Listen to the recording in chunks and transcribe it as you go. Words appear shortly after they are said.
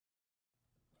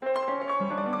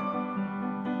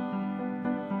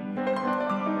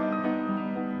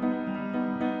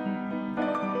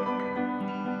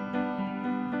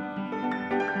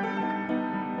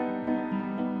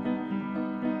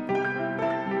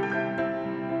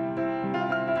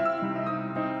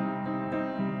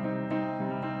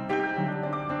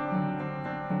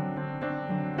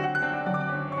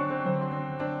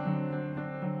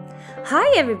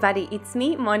Hi everybody, it's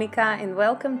me Monica and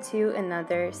welcome to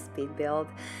another speed build.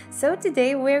 So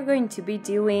today we're going to be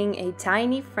doing a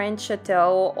tiny French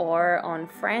chateau, or on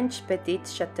French petit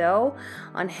chateau,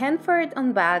 on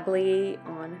Henford-on-Bagley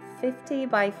on 50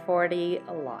 by 40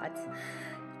 lot.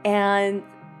 And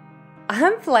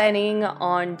I'm planning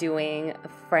on doing a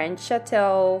French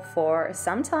chateau for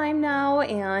some time now,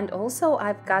 and also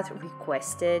I've got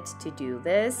requested to do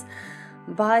this.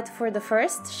 But for the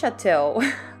first chateau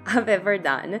I've ever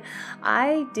done,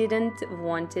 I didn't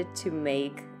want it to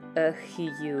make a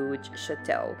huge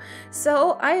chateau.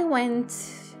 So I went,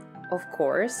 of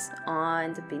course,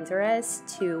 on the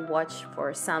Pinterest to watch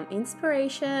for some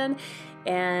inspiration,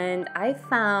 and I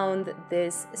found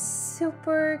this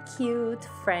super cute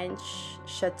French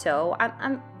chateau.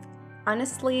 I'm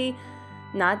honestly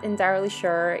not entirely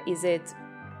sure, is it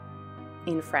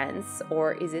in France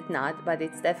or is it not, but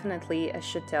it's definitely a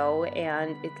chateau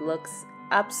and it looks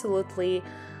absolutely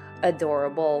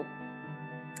adorable.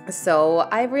 So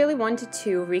I really wanted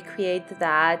to recreate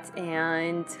that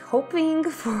and hoping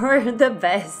for the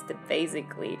best,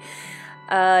 basically.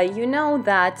 You know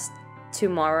that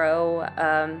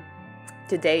tomorrow,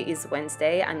 today is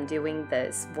Wednesday, I'm doing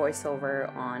this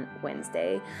voiceover on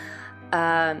Wednesday.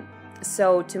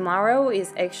 So tomorrow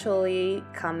is actually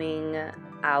coming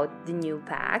out the new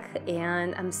pack,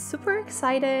 and I'm super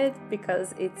excited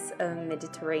because it's a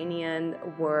Mediterranean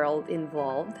world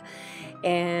involved,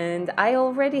 and I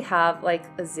already have like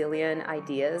a zillion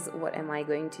ideas what am I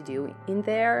going to do in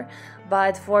there.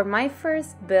 But for my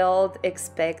first build,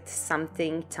 expect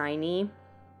something tiny,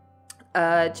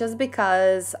 just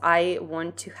because I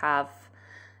want to have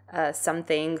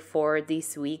something for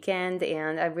this weekend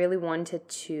and I really wanted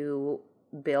to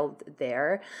build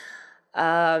there.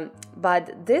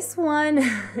 But this one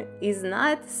is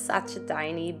not such a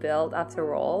tiny build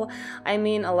after all. I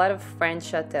mean, a lot of French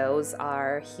chateaus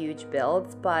are huge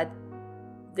builds, but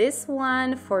this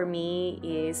one for me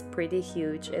is pretty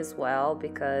huge as well,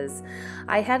 because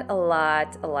I had a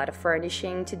lot of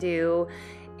furnishing to do.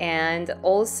 And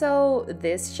also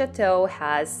this chateau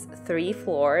has 3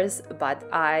 floors, but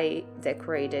I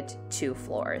decorated 2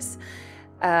 floors.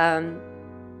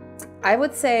 I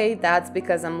would say that's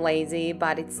because I'm lazy,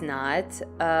 but it's not,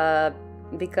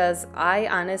 because I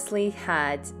honestly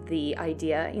had the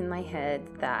idea in my head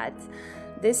that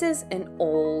this is an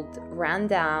old,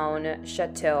 rundown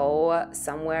chateau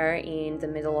somewhere in the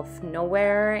middle of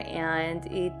nowhere, and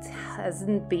it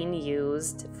hasn't been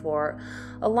used for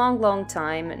a long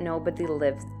time. Nobody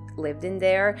lived in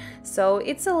there, so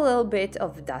it's a little bit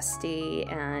of dusty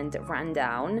and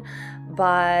rundown.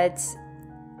 But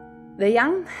the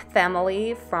young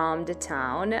family from the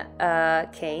town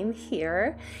came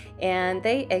here, and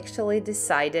they actually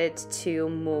decided to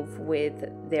move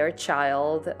with their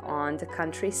child on the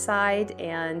countryside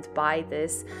and buy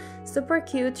this super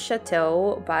cute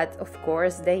chateau. But of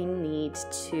course they need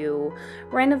to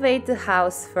renovate the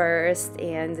house first,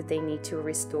 and they need to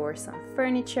restore some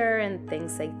furniture and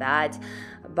things like that.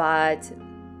 But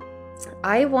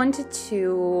I wanted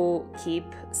to keep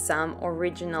some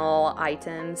original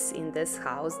items in this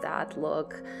house that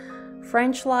look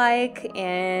French-like,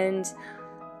 and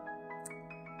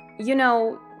you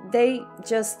know, they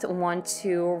just want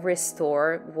to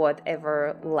restore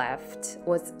whatever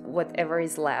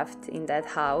is left in that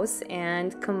house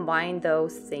and combine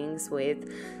those things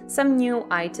with some new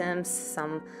items,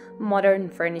 some modern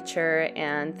furniture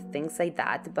and things like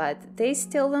that. But they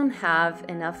still don't have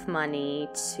enough money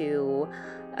to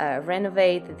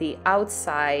renovate the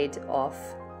outside of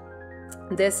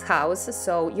this house.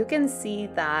 So you can see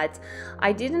that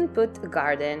I didn't put a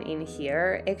garden in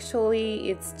here. Actually,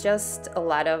 it's just a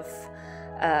lot of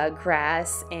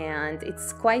grass, and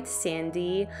it's quite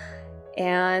sandy.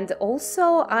 And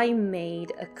also I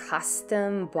made a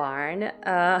custom barn.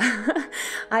 I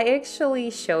actually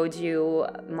showed you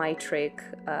my trick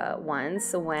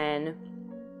once when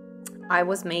I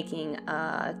was making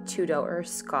a Tudor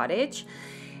cottage.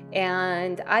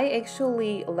 And I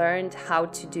actually learned how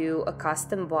to do a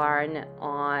custom barn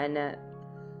on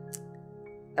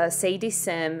Sadie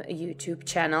Sim YouTube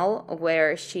channel,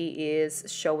 where she is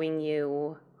showing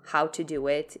you how to do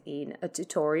it in a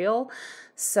tutorial.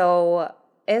 So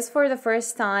as for the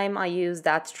first time I use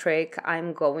that trick,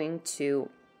 I'm going to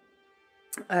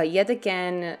Yet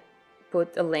again,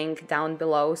 put a link down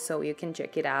below so you can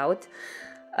check it out.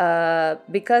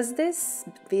 Because this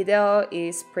video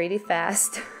is pretty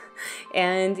fast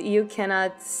and you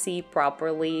cannot see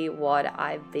properly what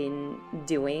I've been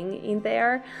doing in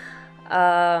there.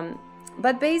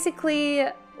 But basically,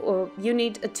 you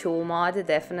need a tool mod,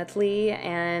 definitely,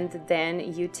 and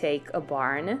then you take a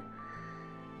barn,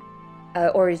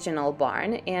 original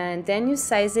barn, and then you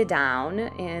size it down.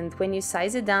 And when you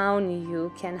size it down,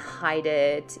 you can hide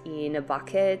it in a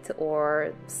bucket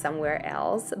or somewhere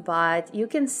else, but you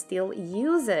can still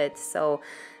use it, so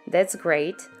that's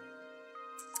great.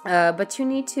 But you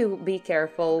need to be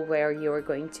careful where you're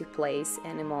going to place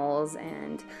animals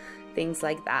and things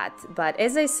like that. But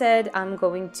as I said, I'm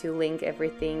going to link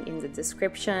everything in the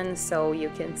description so you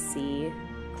can see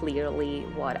clearly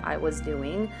what I was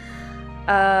doing.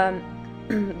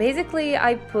 Basically,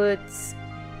 I put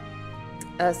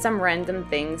some random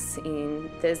things in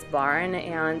this barn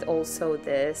and also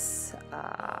this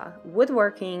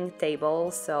woodworking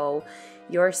table, so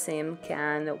your sim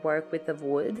can work with the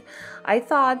wood. I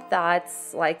thought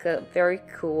that's like a very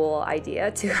cool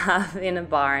idea to have in a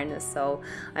barn, so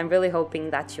I'm really hoping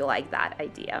that you like that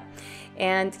idea.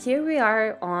 And here we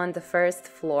are on the first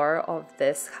floor of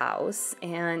this house,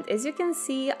 and as you can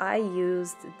see, I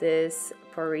used this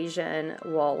Parisian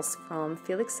walls from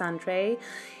Felix Andre,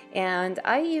 and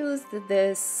I used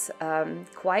this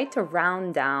quite a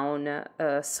round down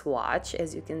swatch.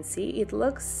 As you can see, it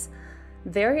looks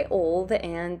very old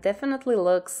and definitely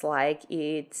looks like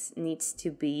it needs to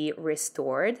be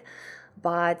restored,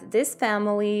 but this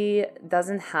family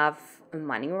doesn't have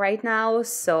money right now,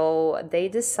 so they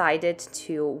decided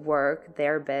to work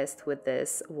their best with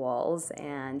these walls,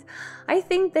 and I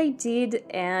think they did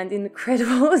an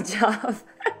incredible job.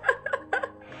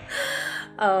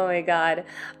 Oh my god.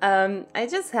 I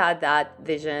just had that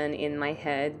vision in my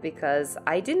head because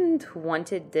I didn't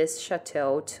wanted this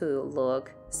chateau to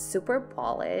look super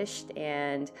polished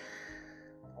and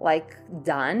like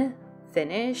done,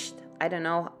 finished. I don't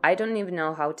know. I don't even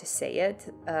know how to say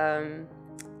it.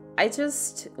 I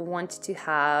just want to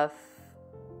have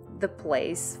the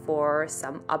place for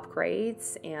some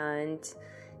upgrades and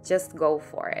just go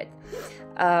for it.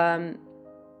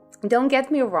 Don't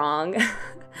get me wrong.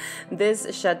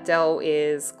 This chateau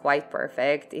is quite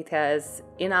perfect. It has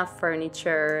enough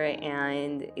furniture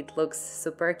and it looks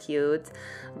super cute,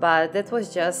 but that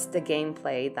was just the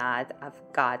gameplay that I've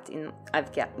got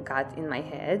in my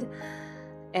head.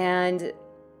 And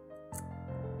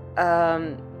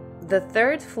the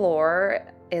third floor,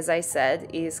 as I said,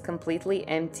 is completely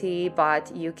empty,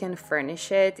 but you can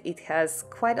furnish it. It has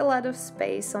quite a lot of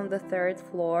space on the third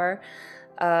floor,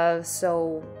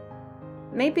 so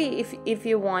maybe if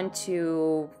you want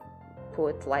to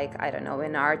put, like, I don't know,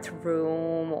 an art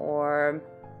room or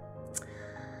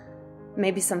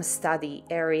maybe some study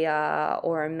area,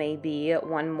 or maybe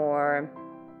one more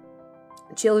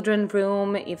children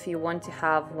room if you want to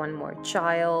have one more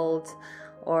child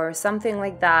or something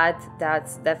like that,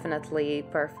 that's definitely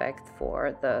perfect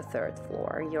for the third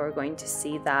floor. You're going to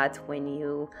see that when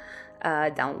you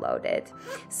download it.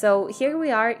 So here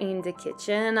we are in the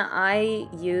kitchen. I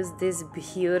used this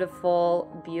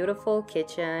beautiful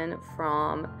kitchen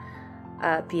from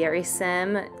Pierre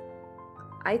Sim.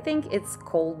 I think it's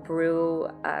cold brew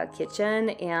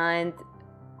kitchen, and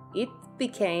it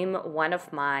became one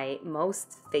of my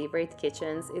most favorite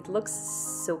kitchens. It looks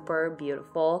super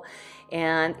beautiful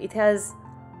and it has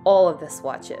all of the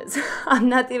swatches. I'm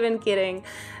not even kidding.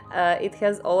 It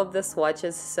has all of the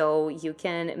swatches, so you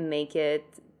can make it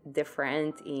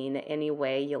different in any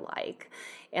way you like.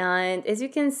 And as you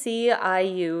can see, I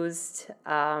used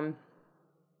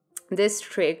this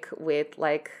trick with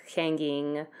like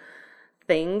hanging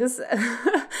things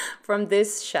from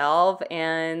this shelf,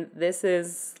 and this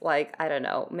is like, I don't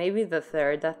know, maybe the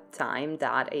third time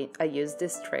that I used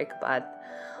this trick, but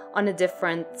on a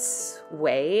different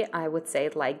way, I would say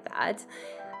it like that,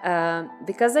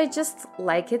 because I just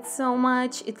like it so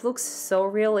much. It looks so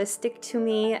realistic to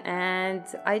me and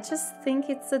I just think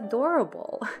it's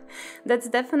adorable. That's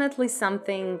definitely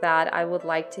something that I would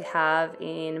like to have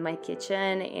in my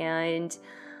kitchen, and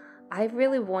I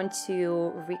really want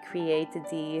to recreate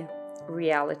the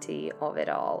reality of it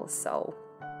all, so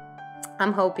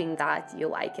I'm hoping that you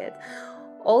like it.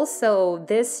 Also,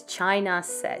 this china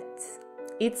set,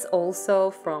 it's also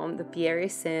from the Pierre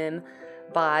Sim,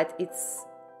 but it's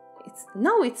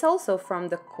also from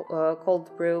the cold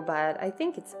brew, but I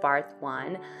think it's part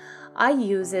 1. I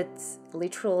use it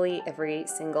literally every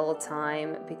single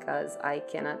time because I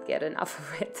cannot get enough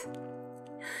of it.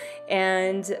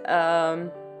 And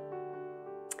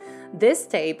This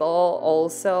table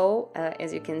also,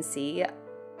 as you can see,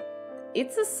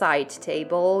 it's a side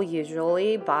table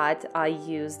usually, but I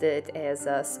used it as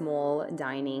a small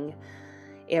dining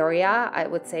area, I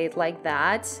would say it like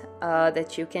that,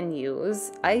 that you can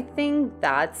use. I think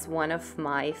that's one of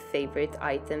my favorite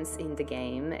items in the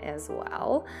game as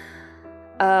well.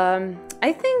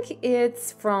 I think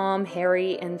it's from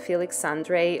Harry and Felix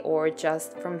Andre, or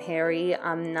just from Harry,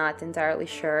 I'm not entirely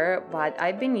sure, but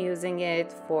I've been using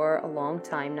it for a long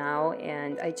time now,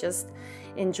 and I just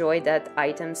enjoy that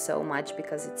item so much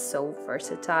because it's so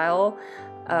versatile.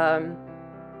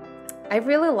 I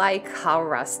really like how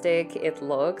rustic it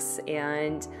looks,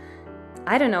 and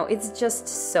I don't know, it's just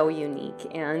so unique,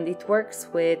 and it works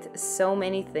with so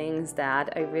many things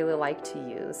that I really like to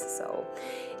use. So,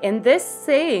 and this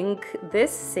sink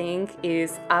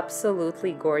is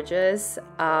absolutely gorgeous.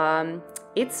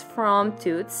 It's from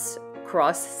Toots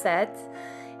Cross set,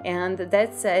 and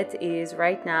that set is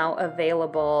right now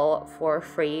available for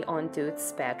free on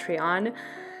Toots Patreon.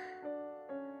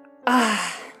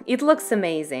 It looks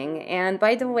amazing, and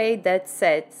by the way, that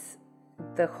set,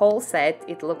 the whole set,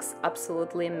 it looks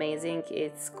absolutely amazing.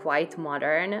 It's quite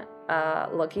modern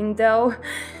looking though,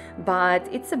 but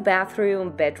it's a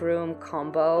bathroom-bedroom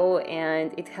combo,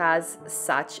 and it has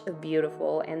such a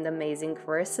beautiful and amazing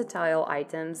versatile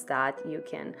items that you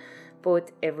can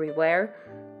put everywhere.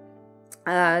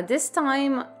 This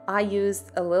time I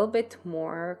used a little bit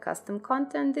more custom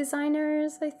content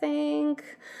designers, I think.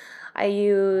 I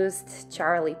used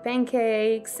Charlie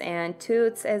Pancakes and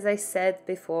Toots, as I said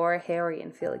before, Harry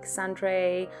and Felix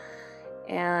Andre.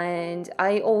 And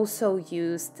I also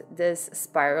used this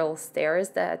spiral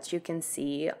stairs that you can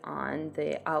see on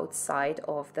the outside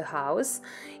of the house.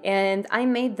 And I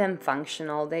made them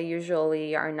functional. They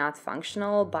usually are not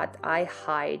functional, but I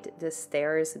hide the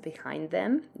stairs behind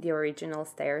them, the original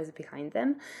stairs behind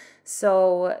them,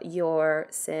 so your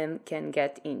sim can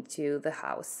get into the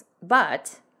house.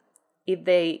 But if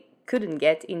they couldn't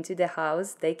get into the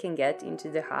house, they can get into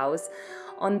the house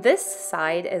on this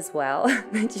side as well,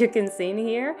 that you can see in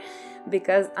here,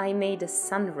 because I made a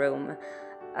sunroom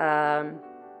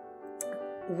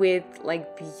with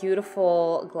like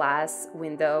beautiful glass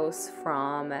windows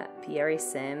from Pierre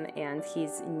Sim and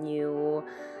his new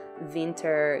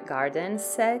winter garden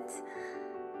set.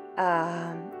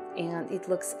 And it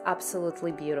looks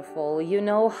absolutely beautiful. You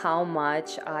know how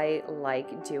much I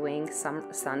like doing some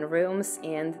sunrooms,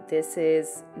 and this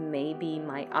is maybe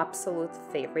my absolute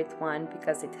favorite one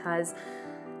because it has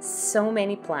so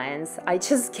many plants. I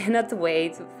just cannot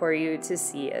wait for you to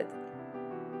see it.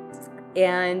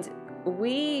 And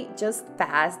we just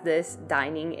passed this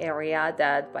dining area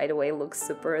that, by the way, looks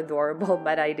super adorable,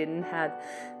 but I didn't have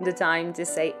the time to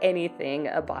say anything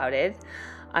about it,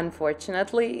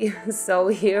 unfortunately. So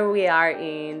here we are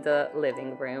in the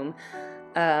living room.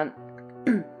 I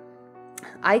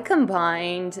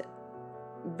combined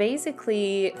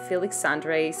basically Felix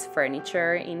Andre's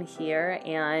furniture in here,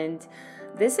 and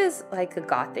this is like a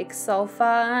gothic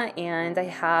sofa, and I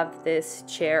have this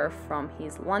chair from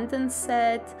his London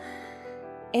set,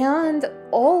 and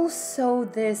also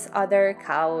this other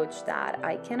couch that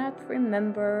I cannot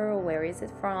remember where is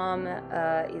it from.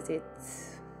 Is it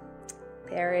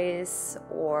Paris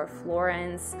or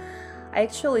Florence? I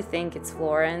actually think it's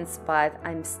Florence, but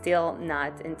I'm still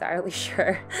not entirely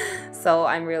sure, so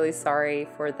I'm really sorry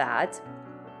for that.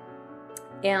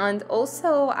 And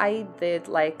also I did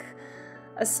like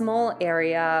a small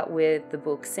area with the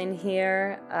books in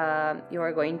here. You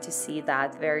are going to see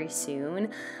that very soon,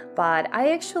 but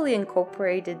I actually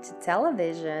incorporated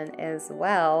television as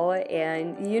well,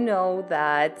 and you know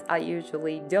that I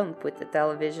usually don't put the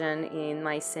television in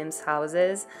my Sims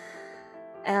houses,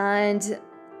 and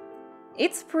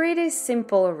it's pretty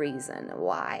simple reason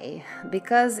why.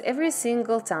 Because every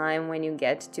single time when you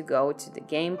get to go to the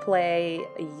gameplay,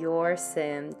 your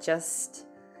Sim just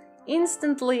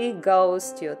instantly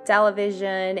goes to a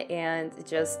television and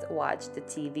just watch the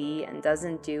TV and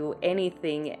doesn't do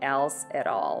anything else at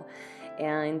all.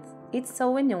 And it's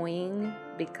so annoying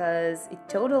because it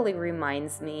totally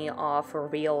reminds me of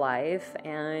real life,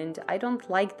 and I don't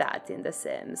like that in The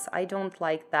Sims. I don't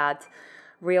like that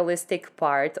realistic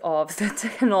part of the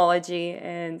technology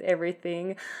and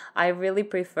everything. I really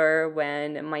prefer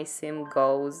when my Sim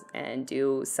goes and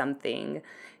do something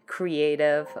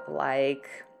creative, like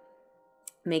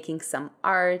making some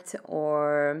art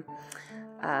or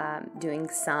doing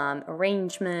some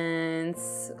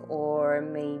arrangements, or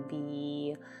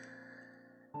maybe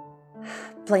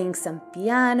playing some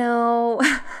piano.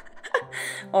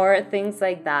 or things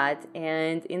like that.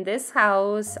 And in this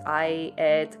house, I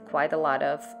add quite a lot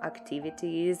of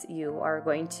activities. You are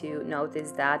going to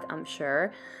notice that, I'm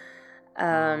sure.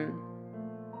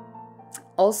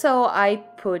 Also, I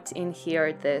put in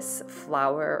here this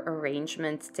flower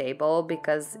arrangement table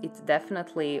because it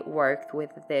definitely worked with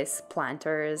these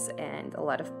planters and a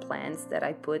lot of plants that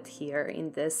I put here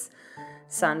in this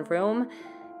sunroom.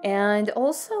 And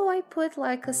also I put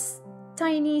like a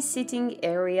tiny sitting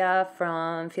area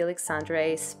from Felix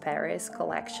Andre's Paris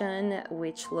collection,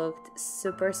 which looked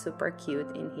super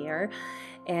cute in here.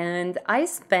 And I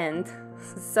spent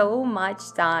so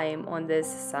much time on this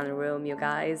sunroom, you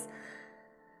guys.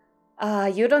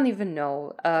 You don't even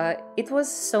know. It was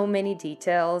so many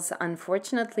details.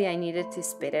 Unfortunately, I needed to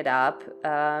speed it up.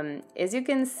 As you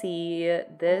can see,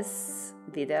 this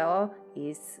video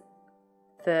is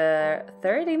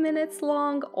 30 minutes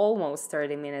long, almost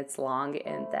 30 minutes long,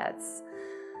 and that's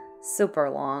super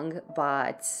long,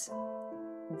 but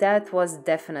there was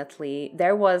definitely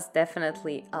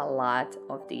a lot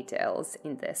of details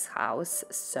in this house.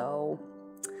 So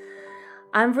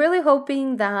I'm really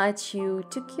hoping that you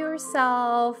took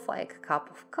yourself like a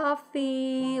cup of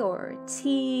coffee or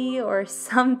tea or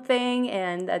something,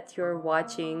 and that you're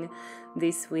watching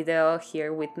this video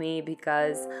here with me,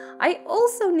 because I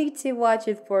also need to watch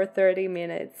it for 30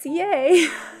 minutes. Yay!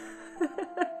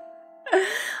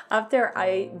 After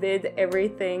I did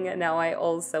everything, now I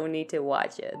also need to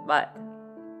watch it, but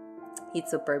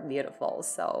it's super beautiful,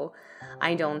 so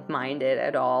I don't mind it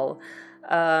at all.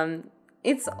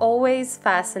 It's always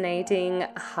fascinating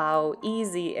how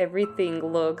easy everything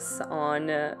looks on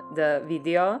the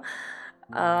video.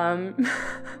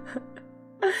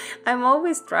 I'm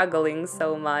always struggling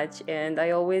so much, and I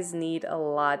always need a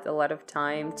lot of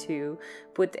time to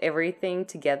put everything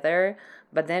together.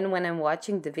 But then when I'm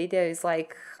watching the video, it's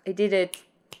like, I did it,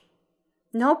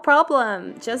 no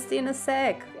problem, just in a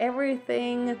sec.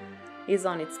 Everything is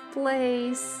on its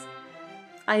place.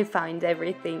 I find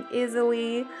everything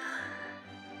easily.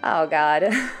 Oh god.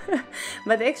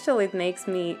 But actually it makes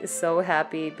me so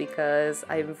happy, because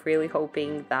I'm really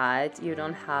hoping that you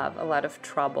don't have a lot of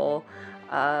trouble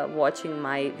watching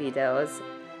my videos.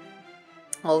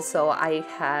 Also, I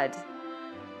had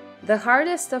the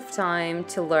hardest of time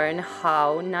to learn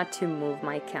how not to move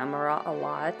my camera a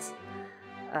lot,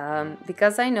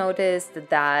 because I noticed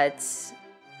that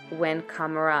when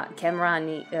camera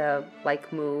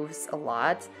like moves a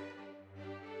lot,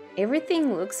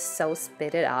 everything looks so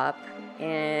speeded up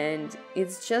and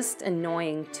it's just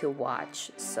annoying to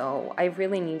watch. So I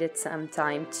really needed some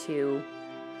time to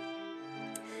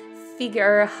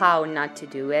figure how not to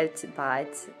do it,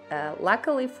 but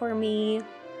luckily for me,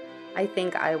 I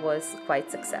think I was quite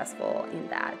successful in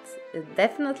that.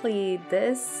 Definitely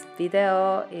this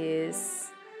video is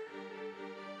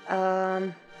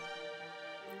 12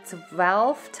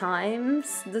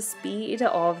 times the speed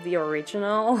of the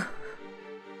original.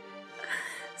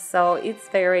 So it's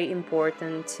very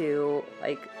important to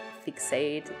like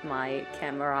fixate my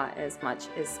camera as much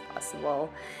as possible.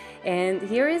 And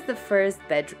here is the first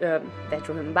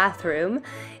bathroom,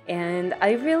 and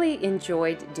I really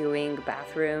enjoyed doing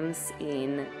bathrooms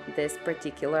in this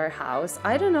particular house.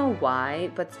 I don't know why,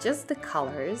 but just the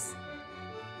colors.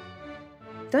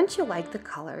 Don't you like the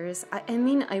colors? I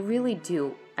mean, I really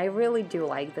do. I really do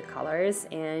like the colors,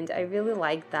 and I really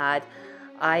like that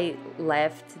I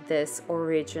left this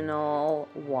original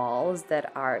walls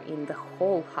that are in the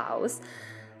whole house.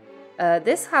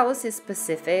 This house is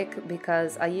specific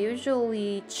because I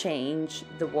usually change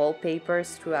the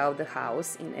wallpapers throughout the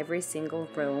house in every single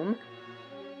room.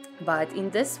 But in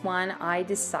this one, I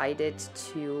decided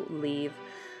to leave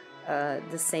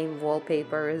the same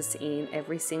wallpapers in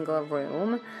every single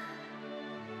room.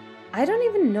 I don't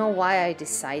even know why I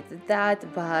decided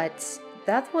that, but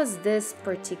that was this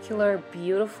particular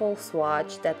beautiful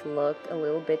swatch that looked a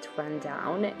little bit run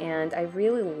down, and I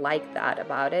really liked that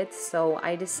about it, so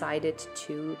I decided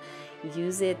to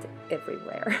use it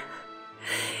everywhere.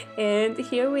 And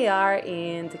here we are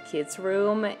in the kids'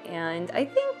 room, and I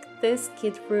think this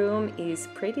kid room is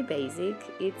pretty basic.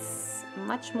 It's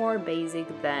much more basic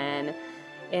than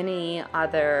any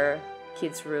other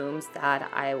kids' rooms that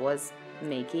I was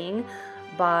making.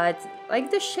 But like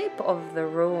the shape of the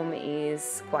room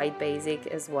is quite basic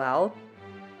as well.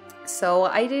 So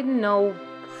I didn't know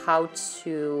how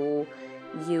to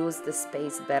use the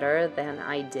space better than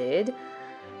I did.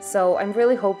 So I'm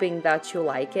really hoping that you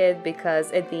like it,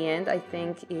 because at the end I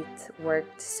think it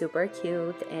worked super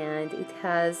cute, and it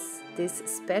has this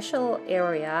special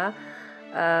area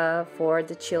for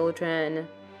the children,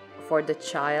 for the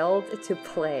child to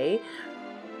play.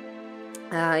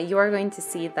 You are going to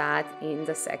see that in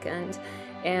the second.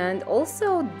 And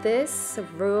also this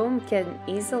room can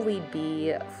easily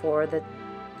be for the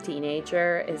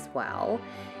teenager as well.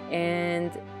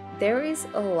 And there is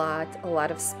a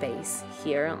lot of space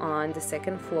here on the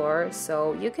second floor,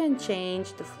 so you can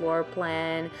change the floor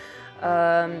plan.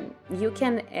 You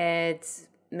can add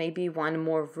maybe one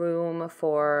more room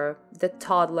for the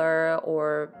toddler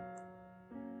or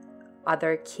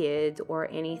other kid or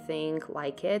anything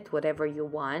like it, whatever you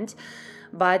want,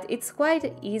 but it's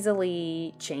quite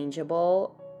easily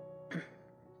changeable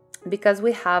because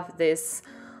we have this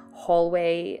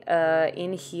hallway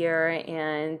in here,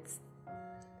 and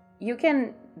you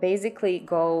can basically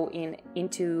go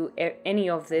into any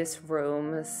of these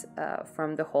rooms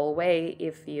from the hallway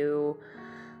if you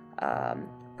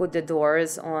put the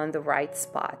doors on the right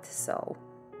spot. So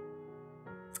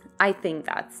I think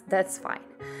that's fine.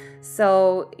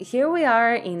 So here we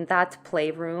are in that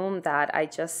playroom that I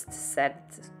just said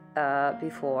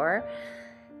before,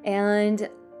 and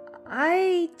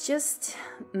I just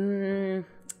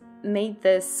made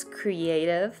this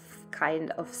creative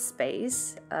kind of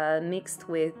space mixed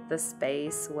with the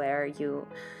space where your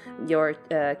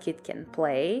kid can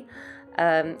play.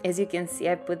 As you can see,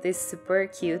 I put this super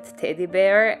cute teddy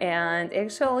bear, and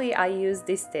actually I used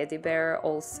this teddy bear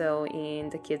also in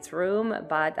the kids' room,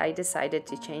 but I decided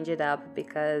to change it up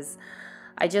because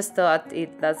I just thought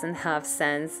it doesn't have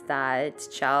sense that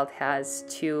child has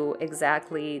two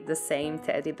exactly the same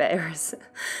teddy bears.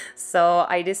 So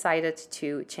I decided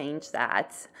to change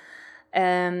that.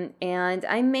 And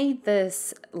I made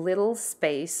this little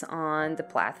space on the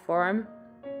platform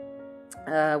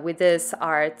with this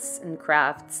arts and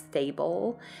crafts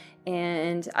table,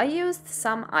 and I used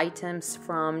some items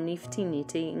from Nifty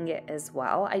Knitting as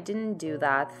well. I didn't do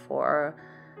that for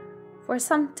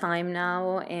some time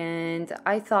now, and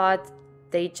I thought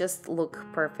they just look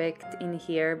perfect in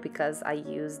here because I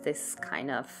use this kind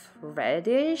of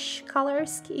reddish color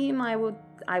scheme, I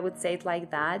would say it like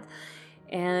that,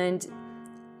 and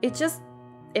it just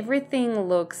everything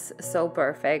looks so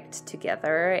perfect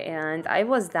together. And I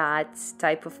was that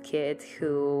type of kid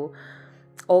who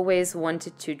always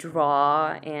wanted to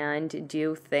draw and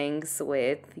do things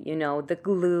with, the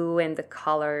glue and the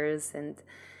colors and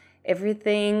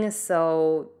everything.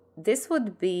 So this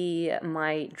would be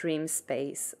my dream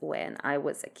space when I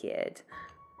was a kid.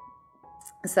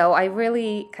 So I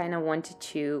really kind of wanted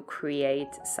to create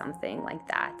something like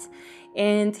that.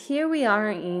 And here we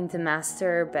are in the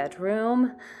master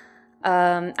bedroom.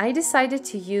 I decided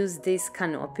to use this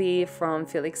canopy from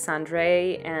Felix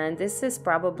Andre, and this is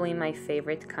probably my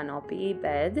favorite canopy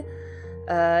bed.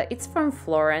 It's from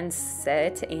Florence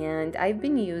set, and I've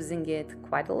been using it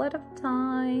quite a lot of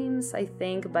times, I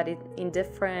think, but in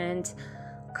different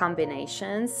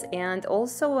combinations. And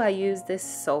also I use this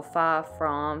sofa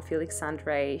from Felix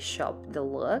Andre shop The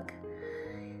Look,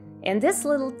 and this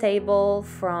little table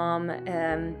from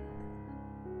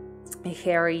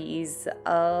Harry's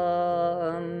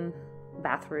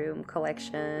bathroom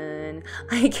collection.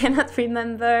 I cannot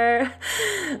remember,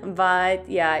 but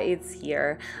yeah, it's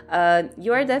here.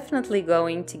 You are definitely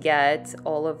going to get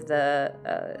all of the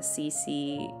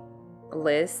CC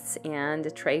lists and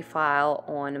the tray file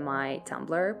on my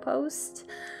Tumblr post.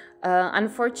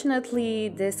 Unfortunately,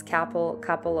 this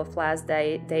couple of last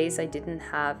days I didn't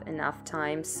have enough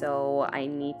time, so I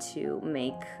need to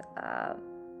make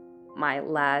my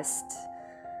last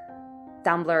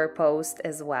Tumblr post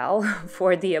as well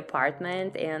for the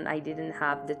apartment, and I didn't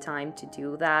have the time to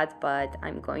do that, but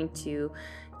I'm going to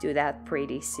do that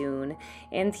pretty soon.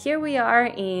 And here we are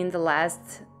in the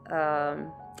last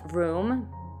room,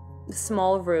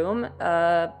 small room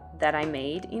that I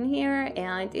made in here,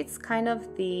 and it's kind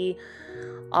of the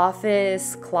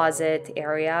office closet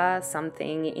area,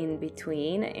 something in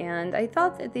between, and I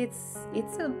thought that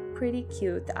it's a pretty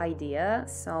cute idea.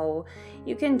 So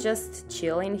you can just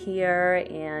chill in here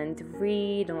and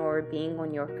read, or being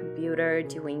on your computer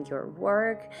doing your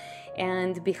work,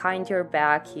 and behind your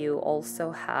back you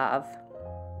also have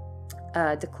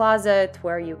the closet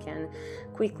where you can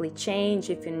quickly change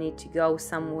if you need to go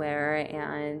somewhere,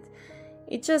 and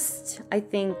it just, I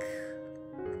think,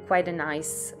 quite a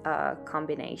nice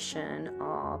combination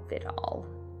of it all,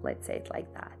 let's say it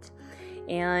like that.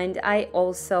 And I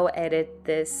also added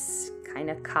this kind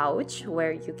of couch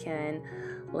where you can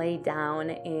lay down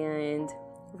and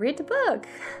read a book.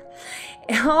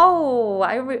 Oh,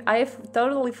 I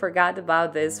totally forgot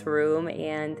about this room,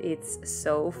 and it's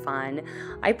so fun.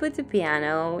 I put the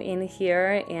piano in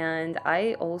here, and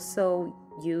I also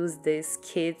use this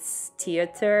kids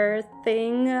theater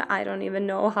thing. I don't even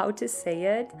know how to say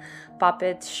it,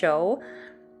 puppet show.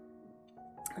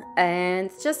 and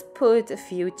just put a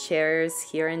few chairs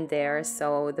here and there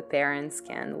so the parents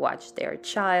can watch their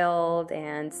child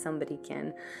and somebody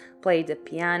can play the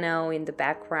piano in the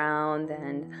background.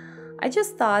 And I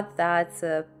just thought that's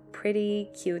a pretty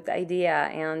cute idea.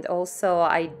 And also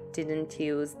I didn't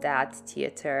use that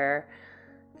theater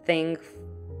thing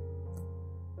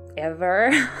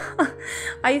ever.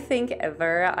 I think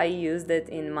ever. I used it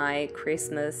in my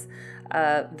Christmas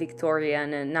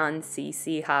Victorian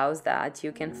non-CC house that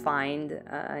you can find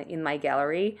in my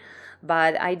gallery,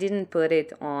 but I didn't put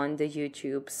it on the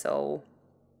YouTube, so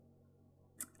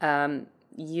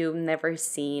you've never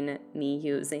seen me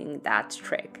using that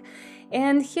trick.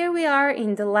 And here we are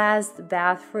in the last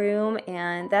bathroom,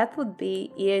 and that would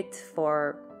be it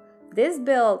for this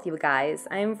build, you guys.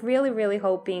 I'm really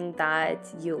hoping that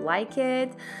you like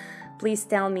it. Please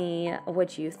tell me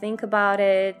what you think about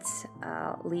it.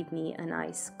 Leave me a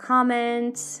nice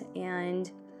comment.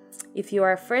 And if you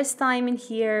are first time in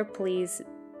here, please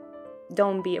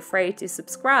don't be afraid to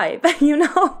subscribe, you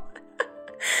know?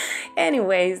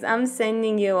 Anyways, I'm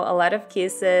sending you a lot of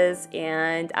kisses,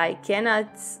 and I cannot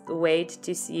wait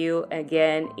to see you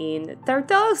again in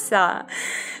Tortosa.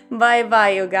 Bye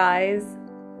bye, you guys.